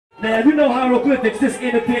Now, you know Hieroglyphics, this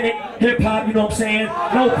independent hip-hop, you know what I'm saying?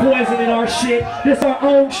 No poison in our shit. This our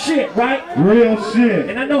own shit, right? Real shit.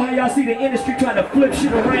 And I know how y'all see the industry trying to flip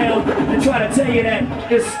shit around and try to tell you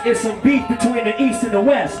that it's some beef between the East and the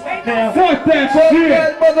West. Now, fuck that shit.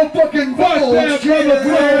 That motherfucking bullshit.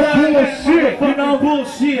 You know,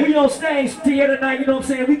 bullshit. We on stage here tonight, you know what I'm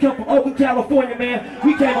saying? We come from Oakland, California, man.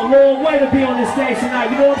 We came a long way to be on this stage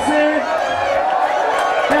tonight, you know what I'm saying?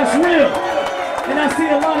 That's real. And I see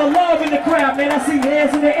a lot of love in the crowd, man. I see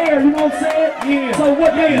hands in the air, you know what I'm saying? Yeah. So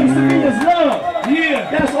what that used to be is love.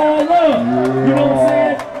 Yeah. That's all love. You know what I'm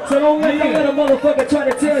saying? So don't let a motherfucker try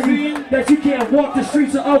to tell you that you can't walk the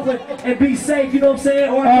streets of Oakland and be safe, you know what I'm saying?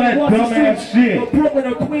 Or can't walk the streets of Brooklyn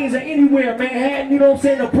or Queens or anywhere, Manhattan, you know what I'm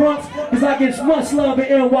saying? The Bronx is like it's much love in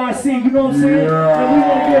NYC, you know what I'm saying? And we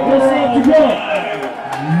want to give much love to y'all.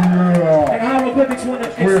 And Hieroglyphics want to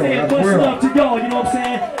extend much love to y'all, you know what I'm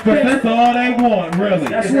saying? Because that's all they want, really.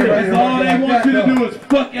 That's real. That's all they want you to do is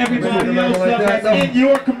fuck everybody else up that's in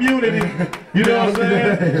your community. You know what I'm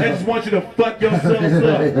saying? They just want you to fuck yourselves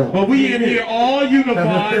up. But we in here all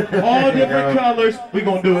unified, all different colors. We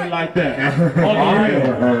gonna do it like that. On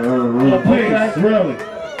the real. Please, really.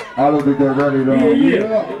 I don't think they're ready though.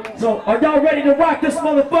 Yeah. So are y'all ready to rock this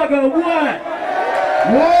motherfucker or what?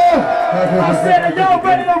 Whoa! I said, are y'all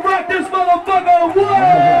ready to rock this motherfucker or what?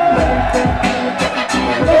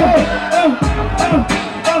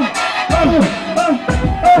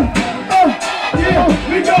 Yeah,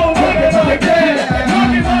 we gon' rock it like that,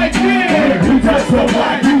 rock it like this. You touch the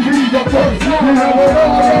mic, you read the first line.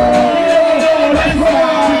 That's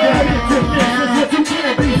right.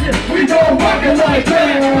 We gon' rock it like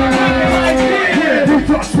that, rock it like this. You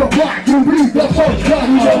touch the mic, you read the first line.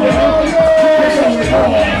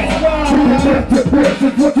 This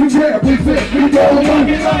is what you represent. We gon' rock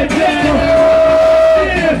it like that.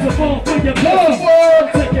 Here's the ball for your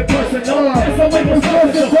blood. Take your personal. That's how we can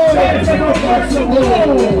start the ball. That's how we personal.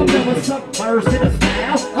 I'm never submerged in a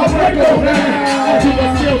style. I'm like, go now. You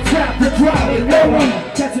are still trapped and driving. No one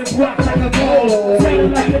catching rock like a ball.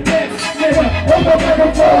 Playing like a next. Never hold up like a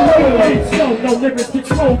ball. So no limits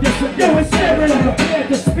control. Yes, you is staring. I'm prepared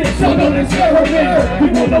to spit. So no experiment. We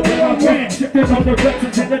won't know where I went. Shifting on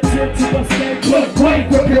directions and attempt to escape. Look, wait.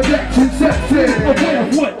 The connection sets in. Aware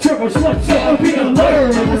of what triple sluts so I'll be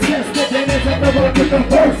alert. I'm assessed that there is another rock with the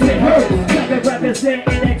verse it hurts. Seven rappers there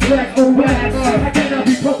in extract or wax. I cannot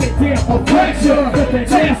be broken down or fractured. With a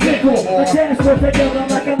jazz nickel. A jazz with a yellow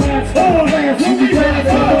like a match. All lands will be last.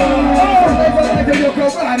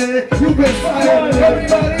 You've been fired.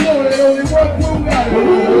 Everybody know that only one crew got it.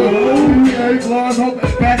 Blonde, hope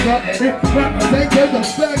it's back up. And if rappers ain't get the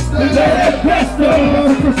facts, then they're best of.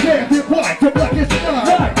 Percent, they're white, the black is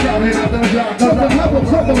not. Down in the job, cause I have a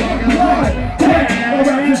couple of life. Damn,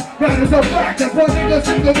 alright, that is a fact. That's why niggas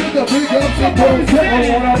think of the big ups and boys. I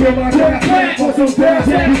wanna build my gas, for some gas.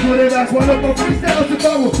 You put it as one of my freestyles if I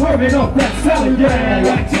was turning off that sound. Yeah,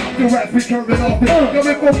 like top the rap be turning off it.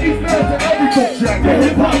 Coming from East Mass to every book track. The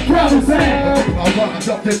hip-hop crowd is at. I rhymes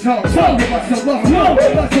up the tongue. Give us a love.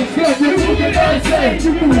 That's some good. You can say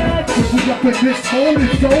you can add. Pushing up in this hole,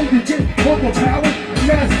 it's so you get overpowered.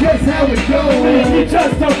 That's just how it goes. You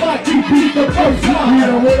just don't like you beat the first time. You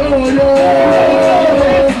know what all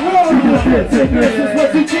This is what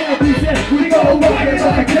you can't resist. We gon' rock it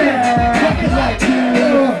like that. Rock it like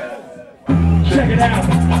that. Check it out.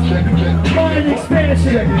 Mind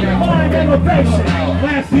expansion. Mind elevation.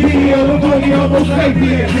 Last video, we're going to almost make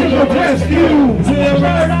it to the rescue. To the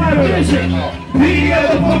third eye vision. Video,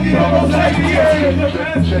 we're going to almost make it to the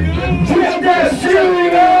rescue.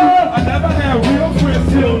 I never had real friends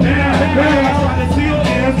till now. Trying to steal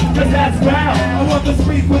is, cause that's foul. I want the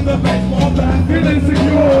streets with the baseball bat. Feeling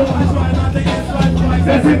secure. I try not to get like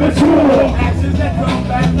that's immature. Actions that come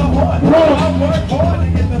back to haunt. I work hard to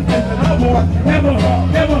get the things that I want. Never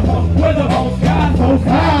where the most God most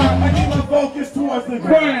high. I keep my focus towards the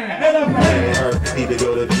ground. And I'm Earth need to go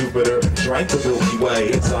to Jupiter. Drink the Milky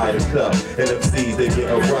Way inside a cup. And them seeds they get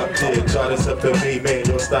erupted. Try to step to me, man.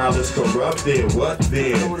 Your style is corrupted. What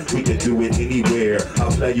then? We can do it anywhere.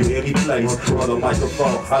 I'll play you any place. On the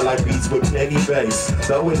microphone, I like beats with plenty bass.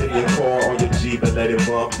 Throw it in your car on your Jeep and let it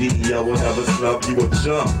bump. DEO will never snub. You a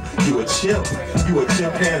jump. You a chimp. You a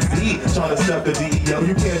chimpanzee. Trying to step the DEO.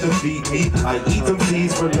 You can't defeat me. I eat them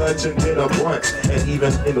seeds for lunch and dinner brunch. And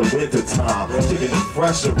even in the winter time, taking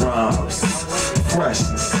fresher rhymes. fresh,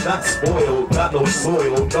 not spoiled, not no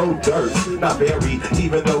soil, no dirt, not buried,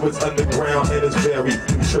 even though it's underground and it's very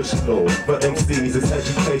nutritional. For MCs, it's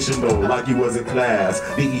educational, like you was in class.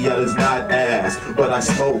 B.E.T is not ass, but I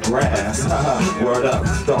smoke grass. Word up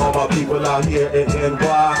to all my people out here in NY.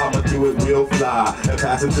 I'ma do it real fly and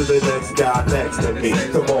pass it to the next guy next to me.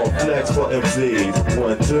 Come on, flex for MCs.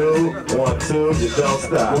 1, 2, 1, 2, you don't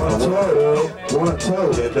stop. 1,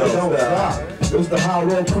 2, you don't stop. It's the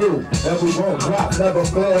Hiero crew, and we won't drop, never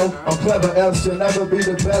fail. I'm clever else, you'll never be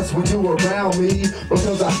the best when you around me.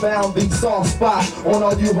 Because I found the soft spot on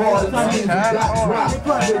all you hard and teams who got dropped.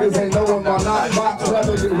 Niggas ain't knowing my knock box,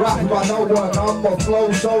 never get rocked by no one. I'm a flow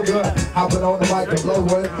soldier, hopping on the mic and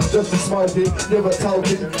blowing, just to smoke it, give a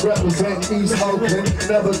token, represent East Oakland.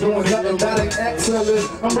 Never doing nothing that ain't excellent.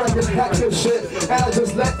 I'm wrecking hectic shit, and I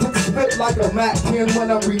just let it spit like a Mac 10 when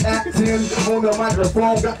I'm reacting. On the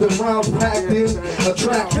microphone, got the rounds packed in.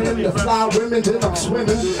 Attracting the fly women, then I'm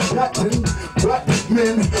swimming, cutting, but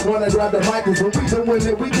men wanna grab the mic, cause when we doing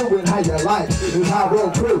it, we do it how you like. It's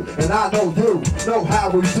Hiero crew, and I know you know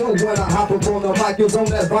how we do. When I hop up on the mic, it's on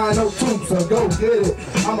that vinyl too, so go get it.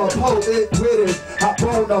 I'm a poet with it. Hop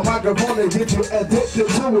on the microphone and get you addicted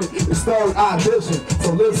to it. It's third eye vision,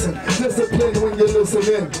 so listen, discipline when you're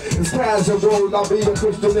listening. It's casual, I'll be a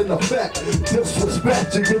Christian in effect.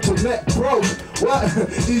 Disrespect, you get your neck broke. What?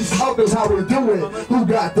 These others how we do it. Who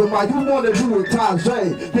got the mic? Who wanna do it?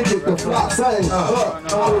 Tajai. Get it the flop say.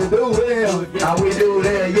 How we do there? How we do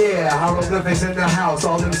there, yeah. Hieroglyphics in the house.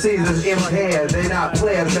 All them Caesars impaired. They not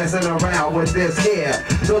players messing around with this here.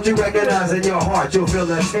 Don't you recognize in your heart you'll feel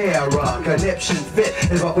the terror? Conniption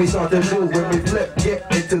fit is what we start to do when we flip.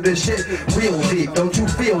 Get into this shit real deep. Don't you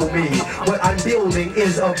feel me? What I'm building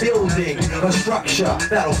is a building, a structure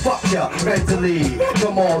that'll fuck ya mentally.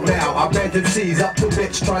 Come on now, I rented C's up to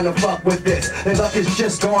bitch trying to fuck with this. Their luck is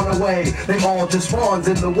just gone away. They all just fawns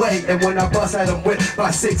in the way. And when I bust at them with my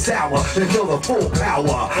 6 hour, they feel the full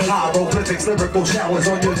power. Hieroglyphics, lyrical showers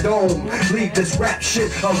on your dome. Leave this rap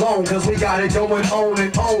shit alone, cause we got it going on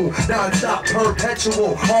and on. Non-stop,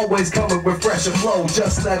 perpetual, always coming with fresher flow.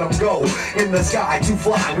 Just let them go. In the sky to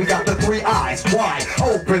fly, we got the 3 eyes wide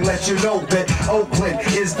open. Let you know that Oakland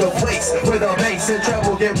is the place where the bass and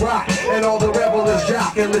treble get rocked. And all the revelers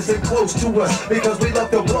jock and listen close to us, because we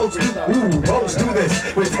love the blows to most do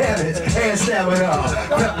this with damage and stamina.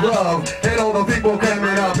 Pep Love and all the people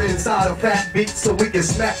coming up inside of fat beats, so we can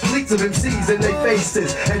smack fleets of MCs in their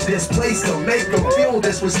faces and displace them, make them feel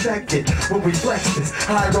disrespected when we flex this.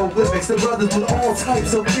 Hieroglyphics, the brothers with all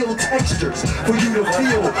types of ill textures for you to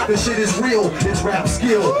feel the shit is real. It's rap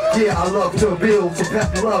skill. Yeah, I love to build, so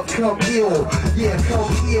Pep Love come ill. Yeah,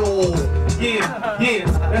 come ill. Yeah,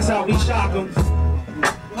 that's how we shock them.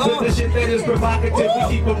 With the shit that is provocative,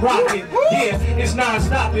 we keep them rocking. Yeah, it's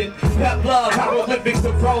non-stopping. Pep Love, hieroglyphics,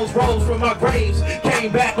 the pros rose from our graves.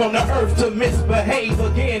 Came back on the earth to misbehave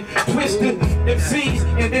again. Twisted MCs,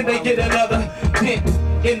 and then they get another dent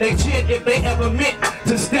in their chin if they ever meant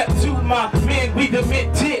to step to my men. We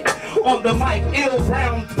demented on the mic, ill,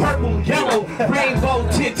 brown, purple, yellow, rainbow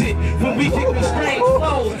tinted. When we kick the strange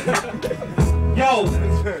flows. Yo,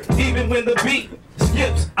 even when the beat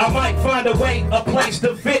skips, I might find a way, a place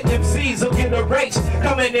to fit. MCs will get erased,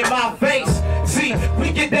 coming in my face. See,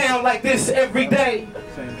 we get down like this every day.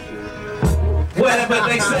 Whatever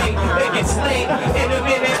they say, they get slain. In a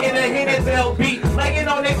minute, in a minute, they'll be laying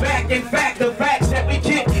on their back. In fact, the facts that we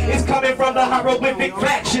get is coming from the hieroglyphic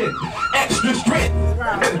faction. Extra strength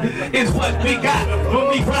is what we got when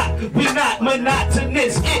we rock. We not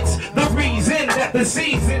monotonous. It's the reason that the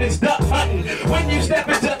season is duck hunting. When you step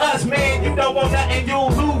into us, man, you don't want nothing, you'll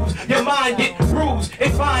lose. Your mind get bruised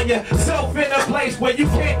and find yourself in a place where you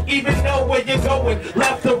can't even know where you're going.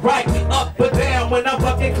 Left or right, up or down. When I'm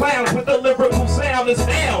fucking clowns with the lyrical sound is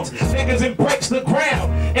nouns. Niggas embrace the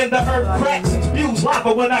ground and the earth cracks and spews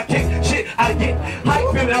lava. When I kick shit, I get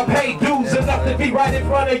hype and I pay dues enough to be right in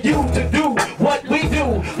front of you to do what we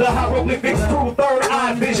do. The hieroglyphics through third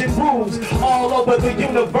eye vision rules all over the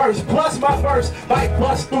universe. Plus my verse might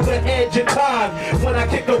bust through the edge of time. When I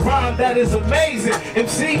kick a rhyme that is amazing,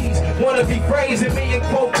 MCs wanna be praising me in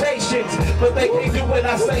quotations, but they can't do what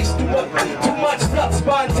I say. Too much stuff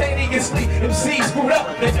spontaneously. MCs screwed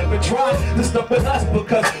up. They never try to stop with us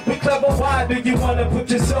because we clever. Why do you wanna put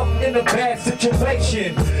yourself in a bad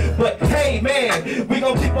situation? But hey man, we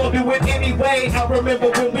gon' keep on doing anyway. I remember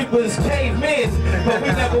when we was cavemen, but we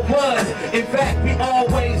never was. In fact, we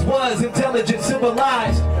always was intelligent,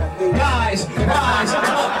 civilized guys. Rise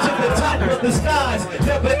up to the top of the skies.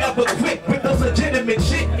 Never ever quit with the legitimate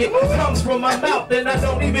shit. It comes from my mouth and I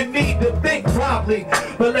don't even need to think probably.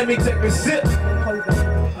 But let me take a sip.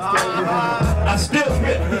 I still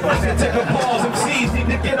rip. I can take a pause. MCs need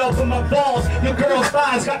to get over my balls. Your girl's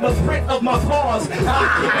thighs got the print of my paws. I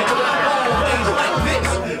keep it always like this.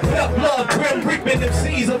 Pep Love, grim reaping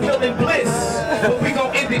MCs are feeling bliss. But we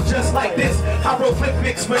gon' end it just like this.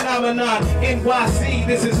 Hieroglyphics phenomenon. NYC,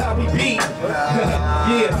 this is how we be.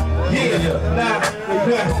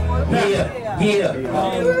 Yeah.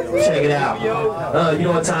 Check it out. You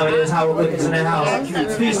know what time it is. Hieroglyphics in the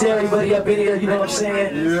house. Peace to everybody up in here. You know what I'm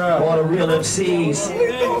saying? Yeah. All the real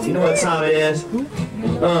MCs. You know what time it is.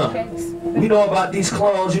 We know about these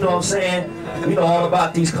clones. You know what I'm saying? We know all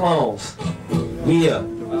about these clones. Yeah.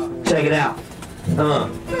 Check it out.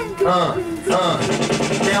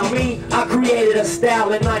 Now me, I created a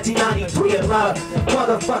style in 1993. A lot of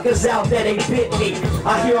motherfuckers out there, they bit me.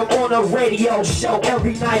 I hear them on a radio show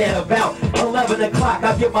every night at about 11 o'clock.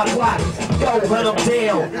 I get my clock, go run them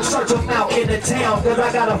down, search them out in the town. Cause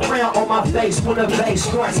I got a frown on my face when the bass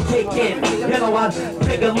starts kicking. You know I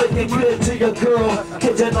figure looking good to your girl.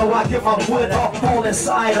 Cause you know I get my wood off all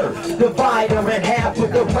inside her. Divide her in half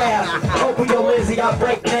with the rap. Opio Lizzie, I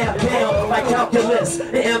break that down like calculus.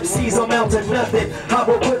 The MCs amount to nothing.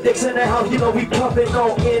 Hieroglyphics in the house, you know we pumping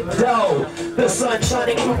on endo. The sun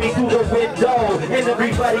shining through me through the window. And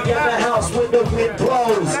everybody in the house when the wind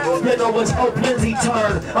blows. You know it's Oakley's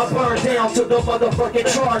turn. I burn down to the motherfucking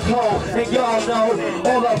charcoal. And y'all know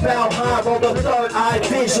all about Hiero, the third eye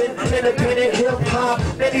vision. Independent hip hop.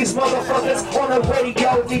 And these motherfuckers on the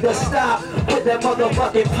radio need to stop with that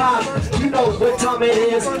motherfucking pop. You know what time it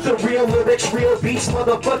is. The real lyrics, real beats,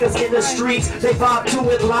 motherfuckers in the streets. They vibe to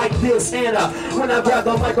it like this. And when I grab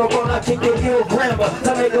the microphone, I kick the ill grammar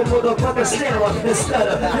to make a motherfucker stand up instead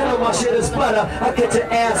of, you know my shit is butter. I get your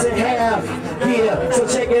ass in half. Yeah, so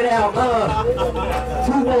check it out.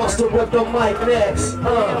 Who wants to rip the mic next?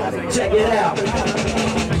 Check it out.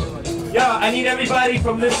 Yo, I need everybody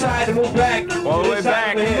from this side to move back. All the way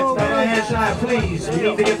back. Right hand side, please. We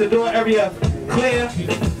need to get the door area clear. You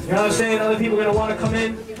know what I'm saying? Other people are gonna want to come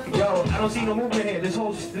in. Yo, I don't see no movement here. This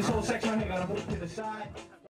whole section right here gotta move to the side.